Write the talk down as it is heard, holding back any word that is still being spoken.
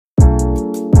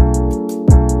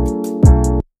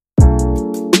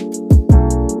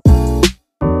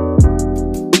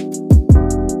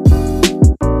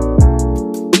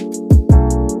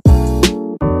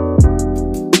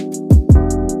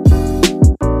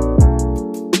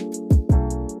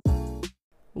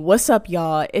What's up,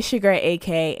 y'all? It's your girl AK,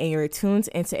 and you're tuned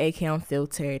into AK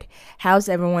Unfiltered. How's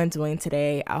everyone doing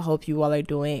today? I hope you all are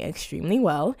doing extremely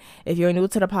well. If you're new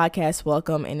to the podcast,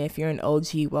 welcome, and if you're an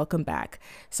OG, welcome back.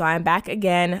 So I'm back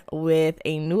again with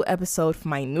a new episode for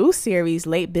my new series,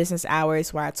 Late Business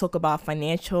Hours, where I talk about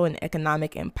financial and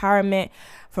economic empowerment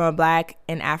from a Black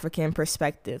and African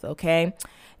perspective, okay?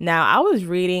 Now, I was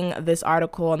reading this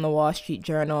article on the Wall Street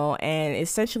Journal, and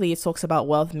essentially it talks about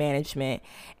wealth management.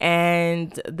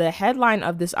 And the headline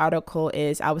of this article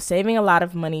is, I was saving a lot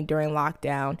of money during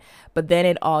lockdown, but then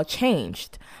it all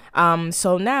changed.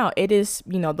 So now it is,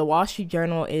 the Wall Street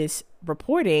Journal is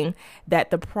reporting that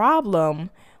the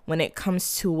problem when it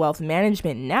comes to wealth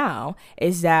management now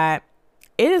is that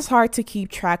it is hard to keep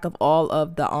track of all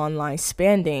of the online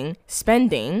spending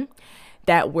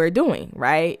that we're doing,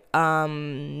 right?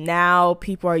 Now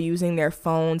people are using their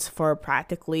phones for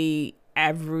practically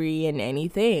every and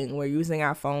anything. We're using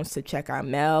our phones to check our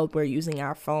mail. We're using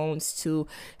our phones to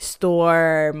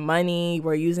store money.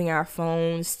 We're using our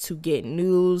phones to get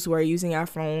news. We're using our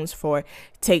phones for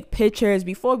take pictures.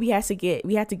 Before we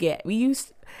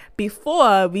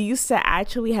used to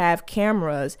actually have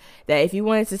cameras that if you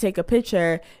wanted to take a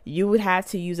picture, you would have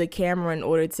to use a camera in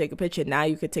order to take a picture. Now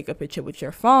you could take a picture with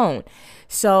your phone.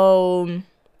 So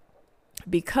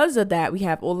because of that, we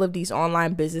have all of these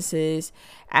online businesses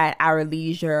at our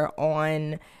leisure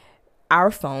on our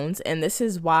phones, and this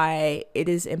is why it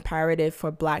is imperative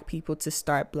for Black people to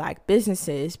start Black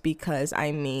businesses, because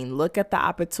look at the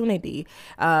opportunity.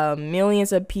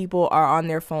 Millions of people are on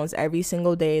their phones every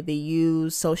single day. They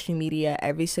use social media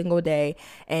every single day,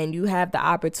 and you have the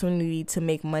opportunity to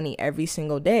make money every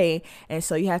single day. And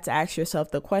so you have to ask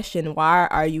yourself the question, why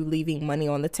are you leaving money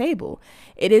on the table?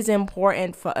 It is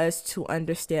important for us to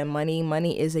understand money.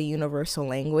 Money is a universal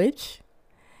language.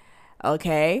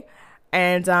 Okay.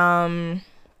 And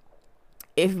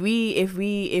if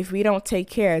we don't take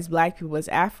care as Black people, as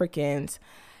Africans,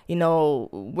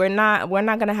 we're not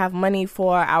gonna have money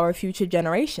for our future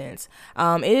generations.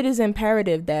 It is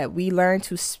imperative that we learn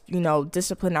to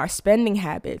discipline our spending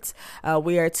habits.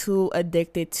 We are too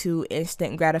addicted to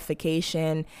instant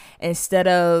gratification instead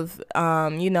of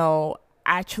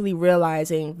actually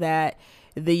realizing that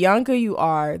the younger you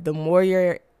are, the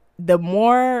younger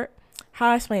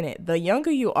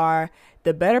you are,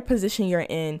 the better position you're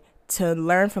in to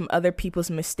learn from other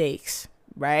people's mistakes,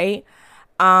 right?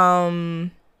 In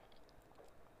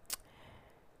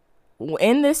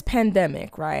this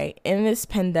pandemic, a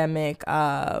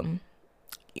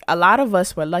lot of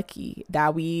us were lucky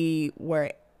that we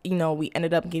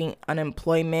ended up getting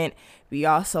unemployment. We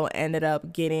also ended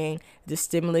up getting the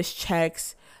stimulus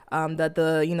checks that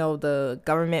the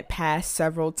government passed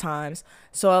several times.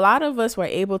 So a lot of us were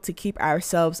able to keep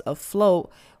ourselves afloat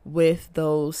with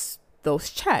those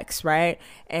checks, right?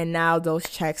 And now those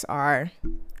checks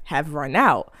have run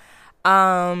out.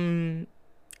 And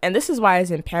this is why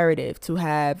it's imperative to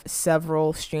have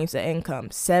several streams of income,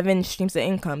 7 streams of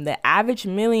income. The average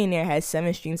millionaire has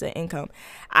 7 streams of income.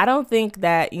 I don't think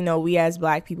that, we as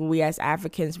Black people, we as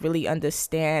Africans really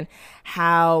understand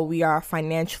how we are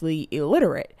financially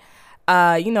illiterate.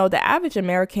 The average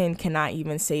American cannot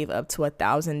even save up to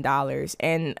 $1,000.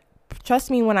 And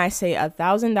trust me when I say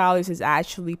 $1,000 is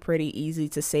actually pretty easy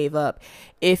to save up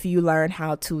if you learn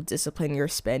how to discipline your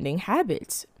spending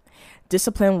habits.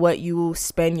 Discipline what you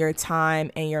spend your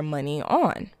time and your money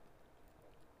on,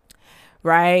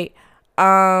 right?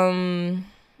 I'm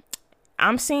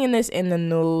seeing this in the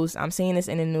news.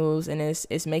 And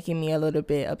it's making me a little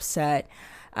bit upset.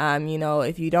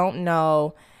 If you don't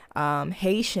know,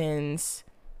 Haitians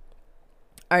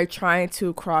are trying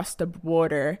to cross the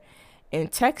border in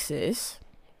Texas,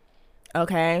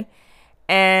 okay?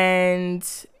 And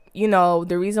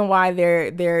the reason why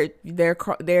they're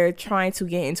trying to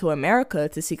get into America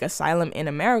to seek asylum in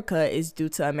America is due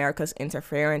to America's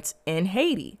interference in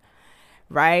Haiti,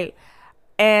 right?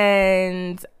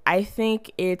 And I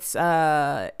think it's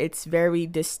very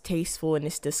distasteful and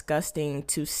it's disgusting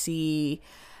to see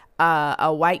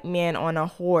a white man on a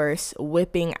horse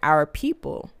whipping our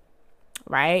people,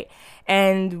 right?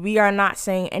 And we are not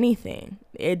saying anything.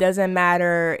 It doesn't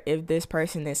matter if this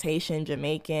person is Haitian,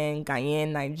 Jamaican,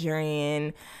 Ghanaian,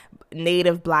 Nigerian,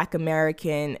 Native Black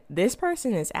American. This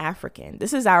person is African.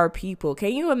 This is our people.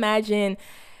 Can you imagine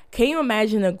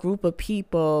a group of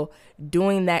people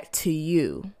doing that to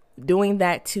you, doing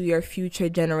that to your future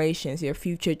generations, your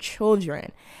future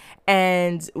children?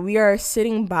 And we are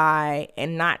sitting by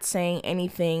and not saying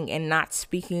anything and not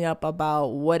speaking up about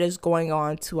what is going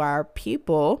on to our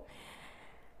people.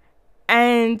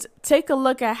 And take a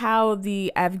look at how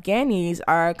the Afghanis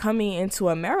are coming into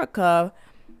America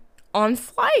on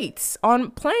flights,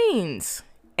 on planes,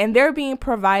 and they're being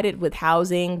provided with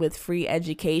housing, with free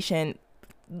education.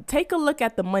 Take a look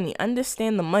at the money,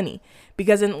 understand the money,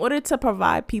 because in order to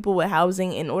provide people with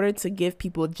housing, in order to give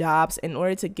people jobs, in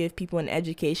order to give people an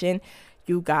education,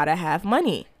 you gotta have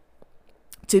money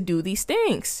to do these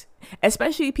things,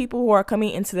 especially people who are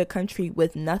coming into the country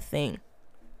with nothing,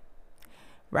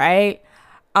 right?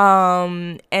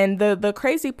 And the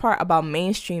crazy part about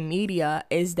mainstream media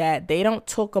is that they don't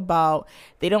talk about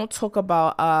they put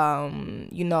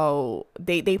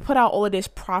out all of this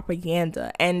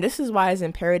propaganda, and this is why it's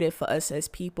imperative for us as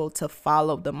people to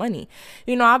follow the money.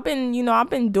 I've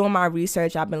been doing my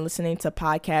research, I've been listening to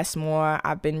podcasts more,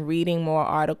 I've been reading more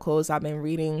articles, I've been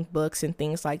reading books and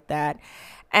things like that.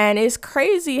 And it's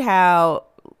crazy how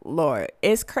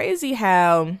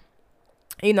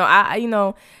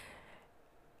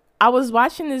I was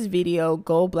watching this video,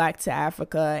 Go Black to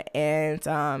Africa, and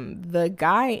the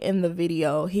guy in the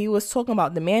video,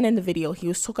 the man in the video, he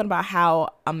was talking about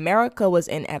how America was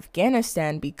in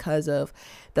Afghanistan because of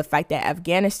the fact that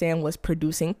Afghanistan was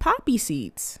producing poppy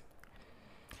seeds.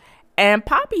 And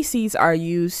poppy seeds are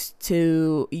used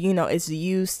to, it's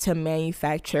used to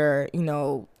manufacture,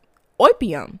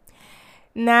 opium.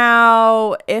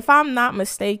 Now, if I'm not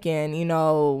mistaken,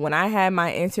 when I had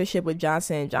my internship with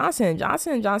Johnson &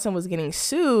 Johnson was getting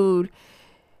sued,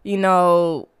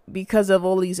 because of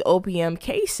all these opium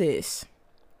cases.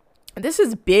 This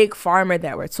is big pharma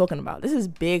that we're talking about. This is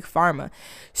big pharma.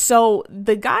 So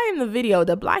the guy in the video,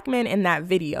 the black man in that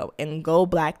video, and Go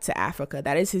Black to Africa,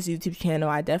 that is his YouTube channel.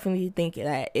 I definitely think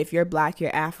that if you're black,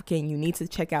 you're African, you need to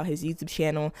check out his YouTube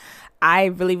channel. I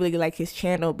really, really like his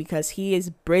channel because he is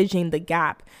bridging the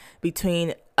gap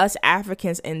between us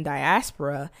Africans in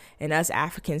diaspora and us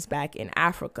Africans back in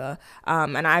Africa.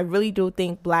 And I really do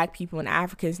think black people and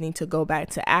Africans need to go back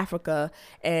to Africa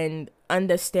and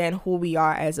understand who we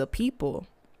are as a people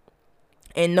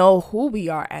and know who we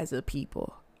are as a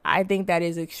people. I think that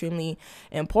is extremely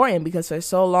important because for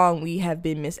so long we have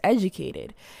been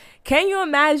miseducated. Can you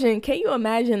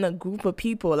imagine a group of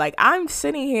people, like I'm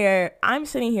sitting here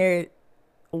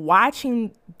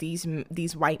watching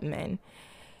these white men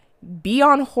be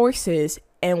on horses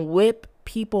and whip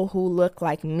people who look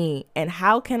like me, and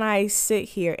how can I sit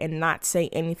here and not say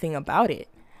anything about it?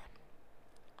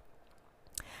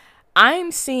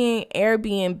 I'm seeing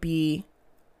Airbnb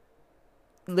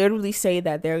literally say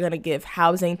that they're going to give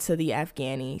housing to the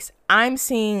Afghanis. I'm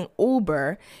seeing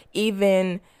Uber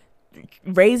even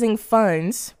raising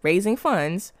funds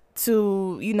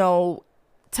to,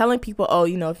 telling people,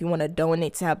 if you want to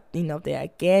donate to help, the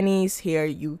Afghanis here,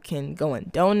 you can go and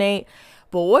donate.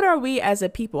 But what are we as a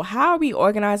people? How are we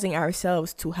organizing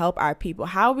ourselves to help our people?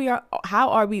 How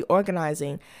are we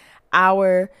organizing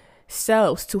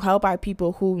ourselves to help our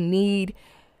people who need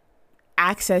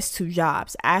access to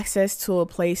jobs, access to a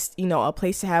place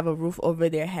to have a roof over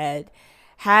their head,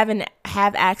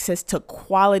 have access to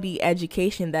quality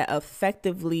education that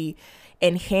effectively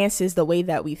enhances the way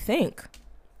that we think?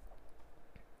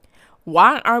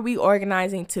 Why are we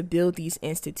organizing to build these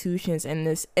institutions and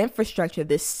this infrastructure,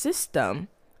 this system,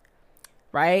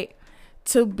 right?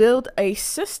 To build a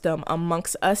system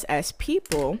amongst us as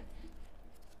people.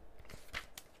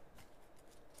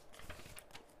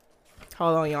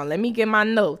 Hold on, y'all. Let me get my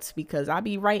notes because I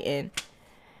be writing.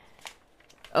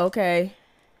 Okay.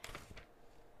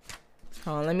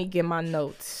 Hold on, let me get my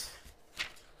notes.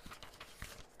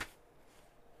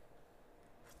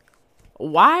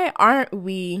 Why aren't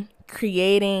we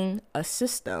creating a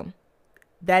system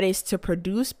that is to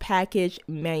produce, package,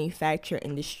 manufacture,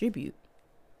 and distribute?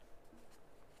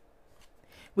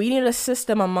 We need a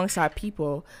system amongst our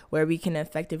people where we can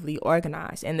effectively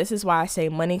organize. And this is why I say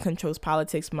money controls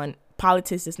politics.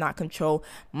 Politics does not control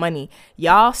money.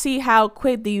 Y'all see how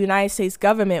quick the United States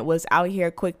government was out here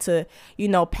quick to,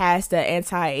 pass the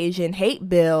anti-Asian hate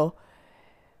bill.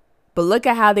 But look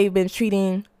at how they've been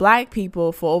treating black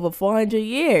people for over 400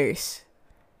 years.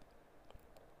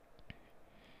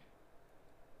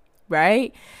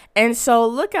 Right? And so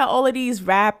look at all of these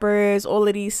rappers, all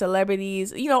of these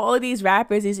celebrities, all of these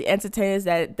rappers, these entertainers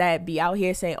that be out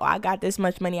here saying, I got this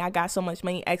much money, I got so much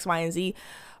money, X, Y, and Z.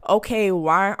 Okay,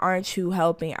 why aren't you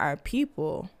helping our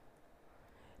people?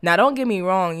 Now, don't get me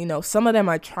wrong, some of them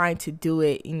are trying to do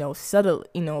it, subtle,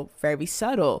 very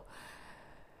subtle.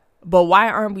 But why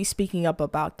aren't we speaking up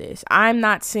about this? I'm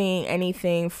not seeing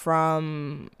anything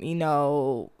from,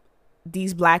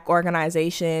 these black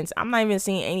organizations. I'm not even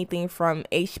seeing anything from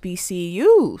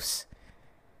HBCUs.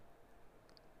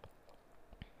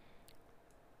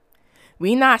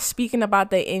 We not speaking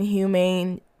about the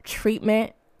inhumane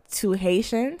treatment to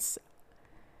Haitians.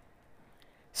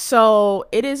 So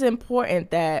it is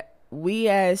important that we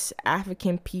as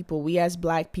African people, we as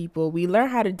black people, we learn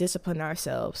how to discipline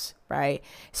ourselves, right?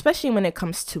 Especially when it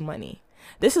comes to money.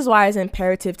 This is why it's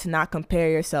imperative to not compare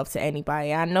yourself to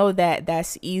anybody. I know that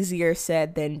that's easier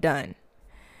said than done.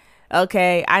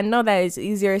 Okay, I know that it's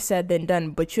easier said than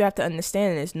done, but you have to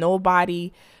understand this.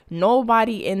 Nobody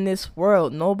in this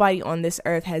world, nobody on this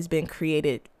earth has been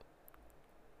created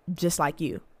just like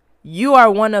you. You are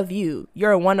one of you.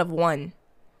 You're one of one.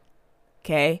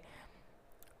 Okay?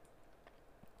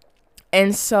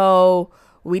 And so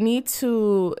we need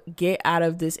to get out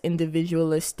of this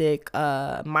individualistic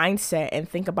mindset and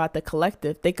think about the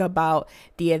collective. Think about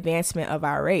the advancement of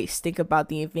our race. Think about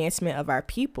the advancement of our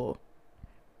people.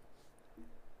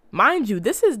 Mind you,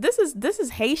 this is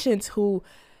Haitians who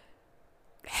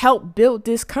helped build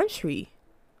this country,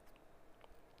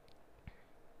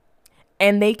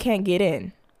 and they can't get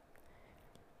in.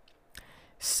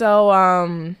 So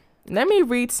let me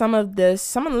read some of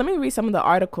this. Let me read some of the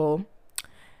article.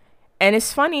 And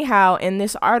it's funny how in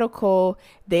this article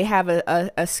they have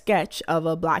a sketch of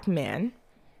a black man.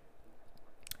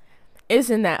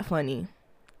 Isn't that funny?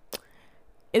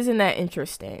 Isn't that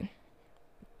interesting?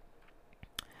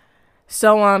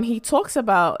 So he talks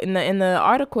about in the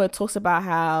article, it talks about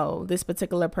how this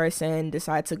particular person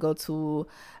decided to go to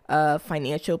a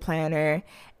financial planner,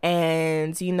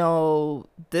 and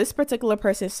this particular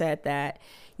person said that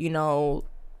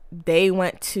they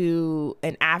went to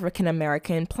an African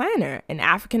American planner, an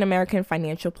African American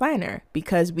financial planner,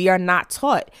 because we are not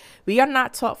taught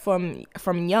from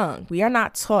young. We are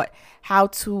not taught how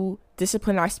to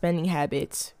discipline our spending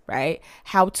habits, right?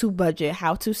 How to budget,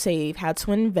 how to save, how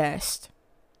to invest.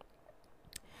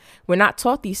 We're not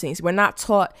taught these things. We're not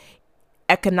taught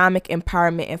economic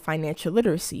empowerment and financial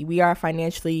literacy. We are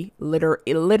financially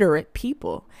illiterate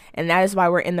people, and that is why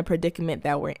we're in the predicament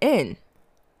that we're in.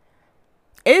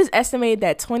 It is estimated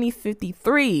that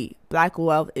 2053 black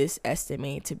wealth is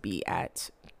estimated to be at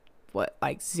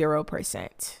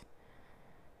 0%.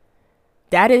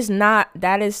 That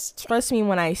is, trust me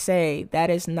when I say,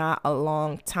 that is not a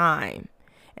long time.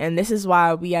 And this is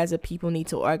why we as a people need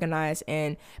to organize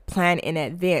and plan in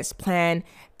advance. Plan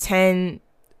 10,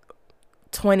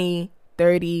 20,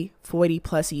 30, 40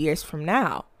 plus years from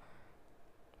now.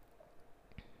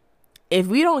 If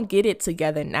we don't get it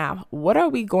together now, what are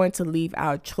we going to leave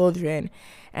our children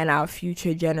and our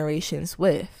future generations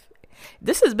with?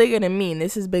 This is bigger than me, and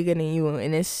this is bigger than you,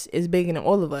 and this is bigger than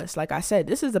all of us. Like I said,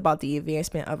 this is about the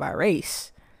advancement of our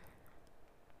race.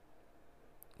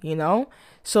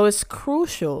 So it's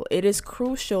crucial. It is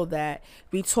crucial that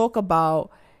we talk about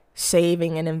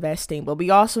saving and investing, but we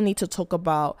also need to talk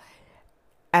about,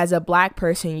 as a black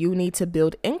person, you need to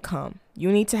build income.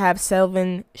 You need to have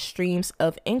 7 streams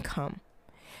of income.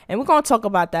 And we're going to talk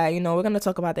about that. We're going to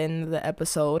talk about that in the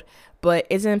episode. But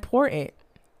it's important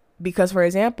because, for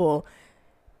example,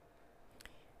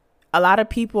 a lot of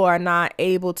people are not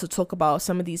able to talk about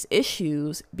some of these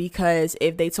issues because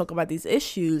if they talk about these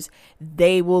issues,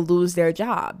 they will lose their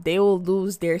job. They will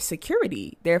lose their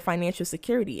security, their financial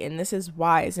security. And this is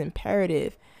why it's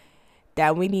imperative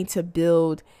that we need to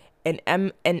build an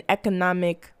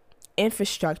economic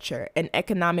infrastructure, an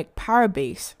economic power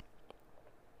base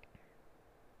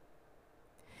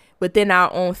within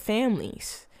our own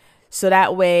families. So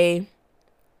that way,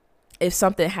 if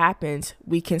something happens,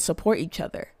 we can support each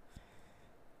other,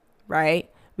 right?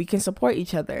 We can support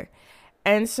each other.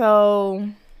 And so,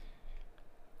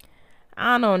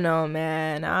 I don't know,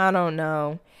 man. I don't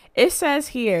know. It says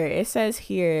here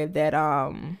that,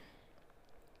 I'm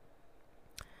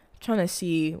trying to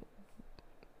see.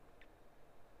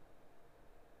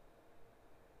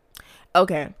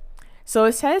 Okay, so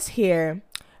it says here,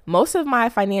 most of my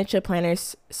financial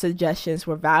planner's suggestions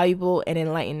were valuable and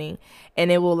enlightening,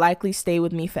 and it will likely stay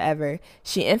with me forever.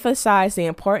 She emphasized the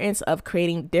importance of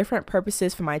creating different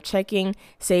purposes for my checking,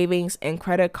 savings, and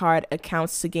credit card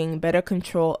accounts to gain better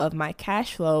control of my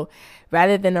cash flow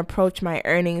rather than approach my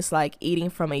earnings like eating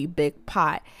from a big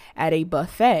pot at a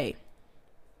buffet.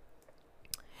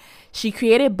 She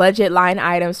created budget line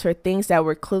items for things that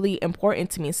were clearly important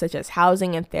to me, such as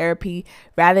housing and therapy,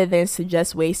 rather than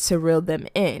suggest ways to reel them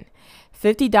in.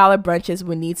 $50 brunches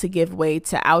would need to give way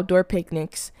to outdoor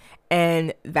picnics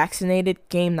and vaccinated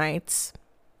game nights,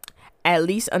 at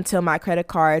least until my credit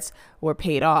cards were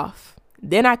paid off.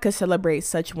 Then I could celebrate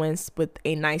such wins with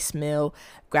a nice meal,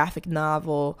 graphic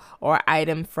novel, or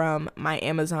item from my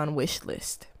Amazon wish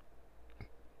list.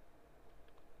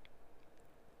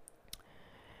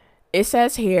 It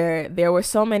says here, there were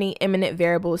so many imminent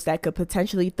variables that could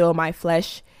potentially throw my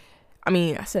flesh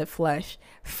I said flesh.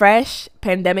 Fresh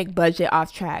pandemic budget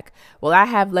off track. Will I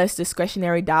have less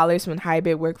discretionary dollars when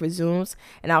hybrid work resumes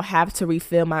and I'll have to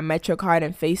refill my Metro card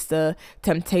and face the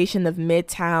temptation of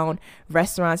midtown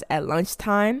restaurants at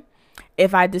lunchtime?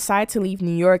 If I decide to leave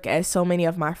New York, as so many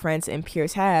of my friends and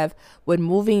peers have, would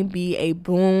moving be a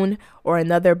boon or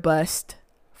another bust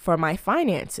for my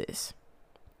finances?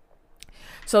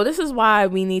 So this is why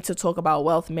we need to talk about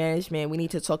wealth management. We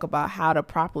need to talk about how to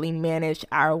properly manage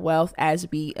our wealth as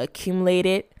we accumulate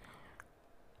it,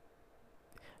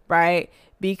 right?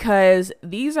 Because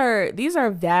these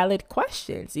are valid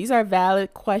questions. These are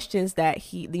valid questions that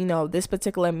this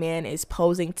particular man is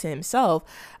posing to himself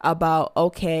about,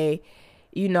 okay,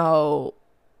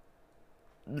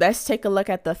 let's take a look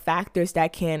at the factors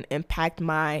that can impact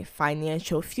my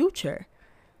financial future.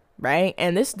 Right.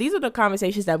 And these are the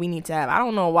conversations that we need to have. I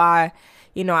don't know why,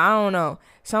 I don't know.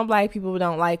 Some Black people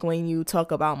don't like when you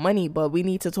talk about money, but we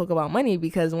need to talk about money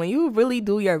because when you really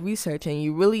do your research and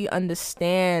you really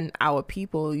understand our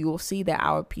people, you will see that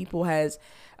our people has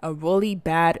a really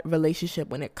bad relationship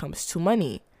when it comes to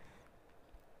money.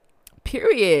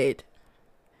 Period.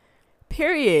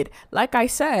 Like I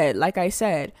said,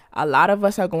 a lot of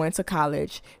us are going to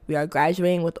college. We are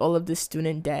graduating with all of this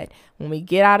student debt. When we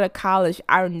get out of college,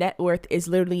 our net worth is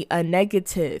literally a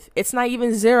negative. It's not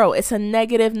even zero. It's a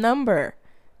negative number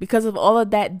because of all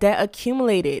of that debt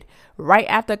accumulated right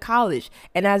after college.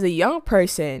 And as a young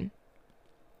person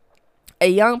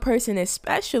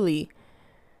especially,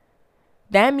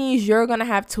 that means you're going to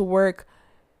have to work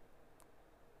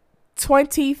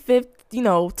 20, 30,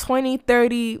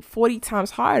 40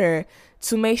 times harder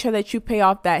to make sure that you pay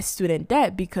off that student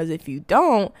debt. Because if you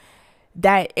don't,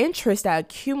 that interest that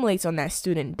accumulates on that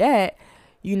student debt,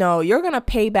 you're going to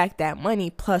pay back that money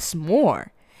plus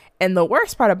more. And the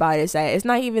worst part about it is that it's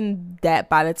not even that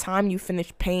by the time you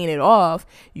finish paying it off,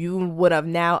 you would have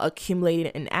now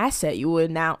accumulated an asset. You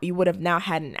would have now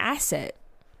had an asset.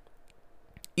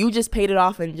 You just paid it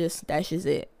off and that's just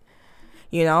it.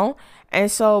 And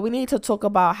so we need to talk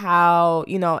about how,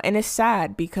 and it's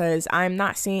sad because I'm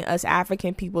not seeing us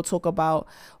African people talk about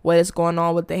what is going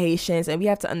on with the Haitians. And we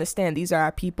have to understand these are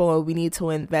our people and we need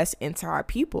to invest into our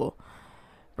people,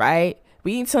 right?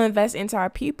 We need to invest into our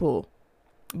people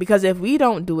because if we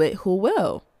don't do it, who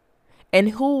will?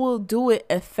 And who will do it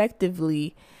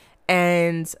effectively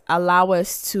and allow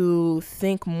us to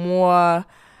think more,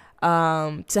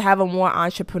 to have a more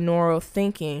entrepreneurial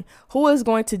thinking? Who is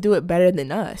going to do it better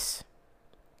than us?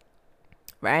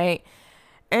 Right.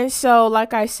 And so,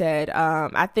 like I said,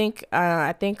 I think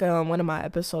one of my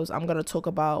episodes, I'm going to talk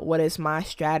about what is my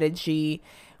strategy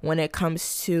when it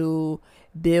comes to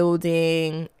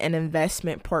building an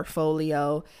investment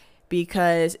portfolio,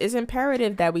 because it's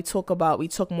imperative that we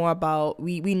normalize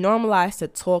the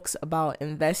talks about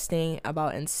investing,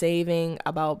 about saving,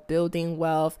 about building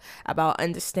wealth, about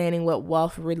understanding what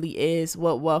wealth really is,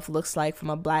 what wealth looks like from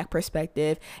a Black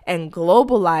perspective, and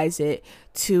globalize it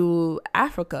to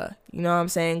Africa. You know what I'm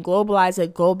saying? Globalize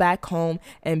it, go back home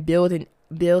and build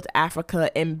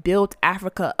Africa and build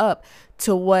Africa up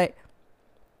to what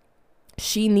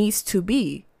she needs to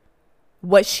be,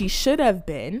 what she should have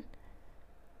been.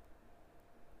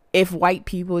 If white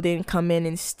people didn't come in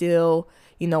and steal,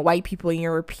 white people and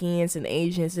Europeans and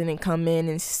Asians didn't come in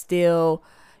and steal,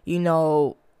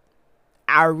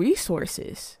 our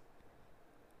resources.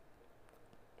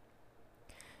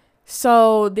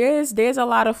 So there's a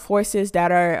lot of forces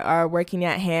that are working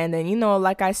at hand. And,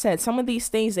 like I said, some of these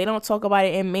things, they don't talk about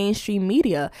it in mainstream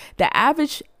media. The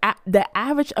average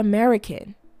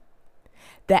American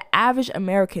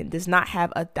does not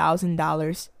have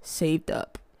 $1,000 saved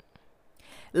up.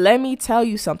 Let me tell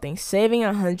you something. Saving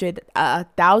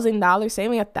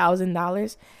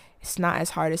 $1,000, it's not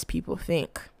as hard as people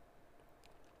think.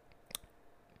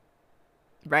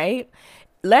 Right?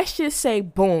 Let's just say,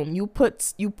 boom, you put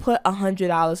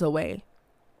 $100 away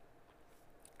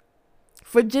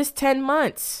for just 10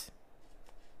 months.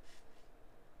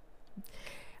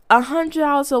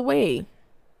 $100 away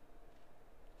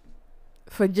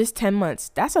for just 10 months.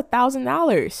 That's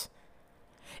 $1,000.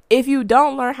 If you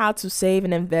don't learn how to save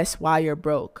and invest while you're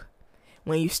broke,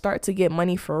 when you start to get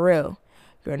money for real,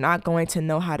 you're not going to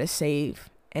know how to save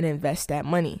and invest that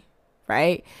money,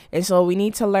 right? And so we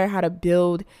need to learn how to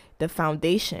build a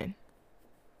foundation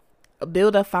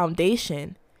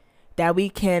that we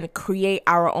can create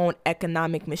our own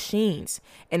economic machines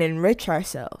and enrich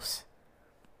ourselves.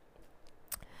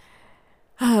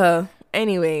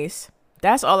 Anyways,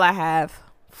 that's all I have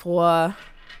for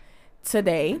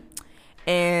today.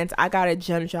 And I got a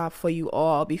gem drop for you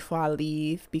all before I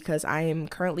leave, because I am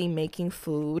currently making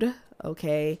food.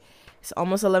 Okay. It's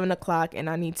almost 11 o'clock and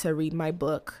I need to read my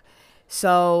book.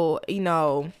 So,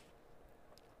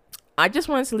 I just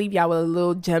wanted to leave y'all with a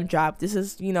little gem drop. This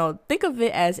is, think of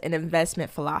it as an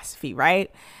investment philosophy,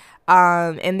 right?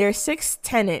 And there's 6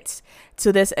 tenets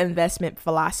to this investment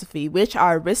philosophy, which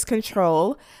are risk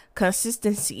control,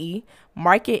 consistency,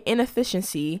 market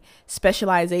inefficiency,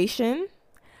 specialization,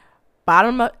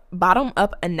 bottom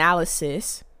up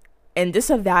analysis, and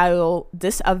disavowal.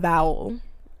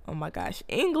 Oh my gosh,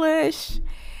 English.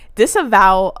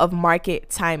 Disavowal of market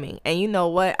timing. And you know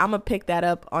what? I'm gonna pick that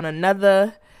up on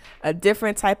a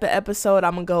different type of episode.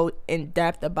 I'm gonna go in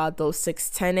depth about those 6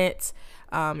 tenets.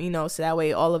 So that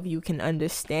way all of you can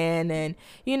understand, and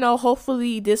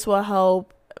hopefully this will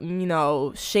help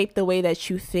shape the way that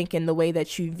you think and the way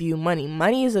that you view money.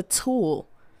 Money is a tool.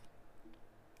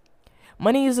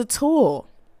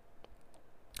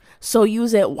 So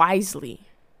use it wisely.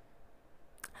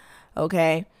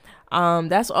 Okay.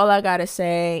 That's all I gotta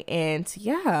say. And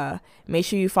yeah, make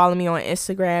sure you follow me on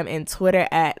Instagram and Twitter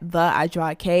at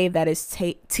 @TheAdwoak. That is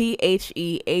TheAdwoak.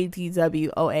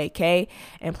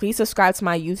 And please subscribe to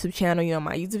my YouTube channel.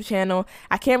 My YouTube channel,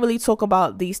 I can't really talk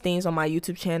about these things on my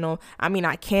YouTube channel. I mean,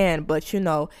 I can, but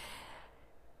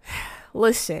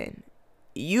listen,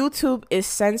 YouTube is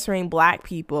censoring Black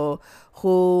people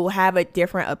who have a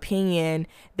different opinion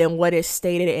than what is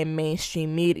stated in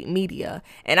mainstream media.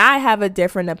 And I have a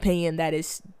different opinion that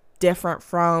is different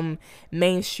from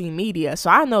mainstream media. So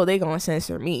I know they're going to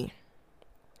censor me.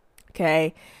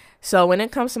 Okay. So when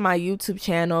it comes to my YouTube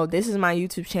channel, this is my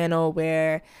YouTube channel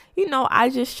where, I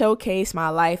just showcase my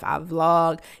life. I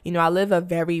vlog. I live a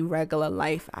very regular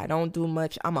life. I don't do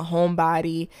much. I'm a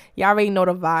homebody. Y'all already know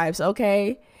the vibes.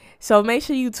 Okay. So make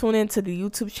sure you tune into the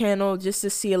YouTube channel just to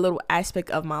see a little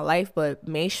aspect of my life, but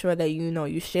make sure that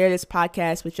you share this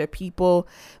podcast with your people,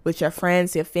 with your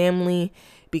friends, your family,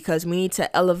 because we need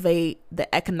to elevate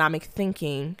the economic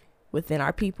thinking within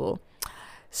our people.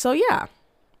 So yeah.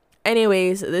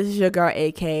 Anyways, this is your girl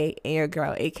AK, and your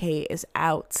girl AK is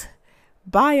out.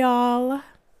 Bye, y'all.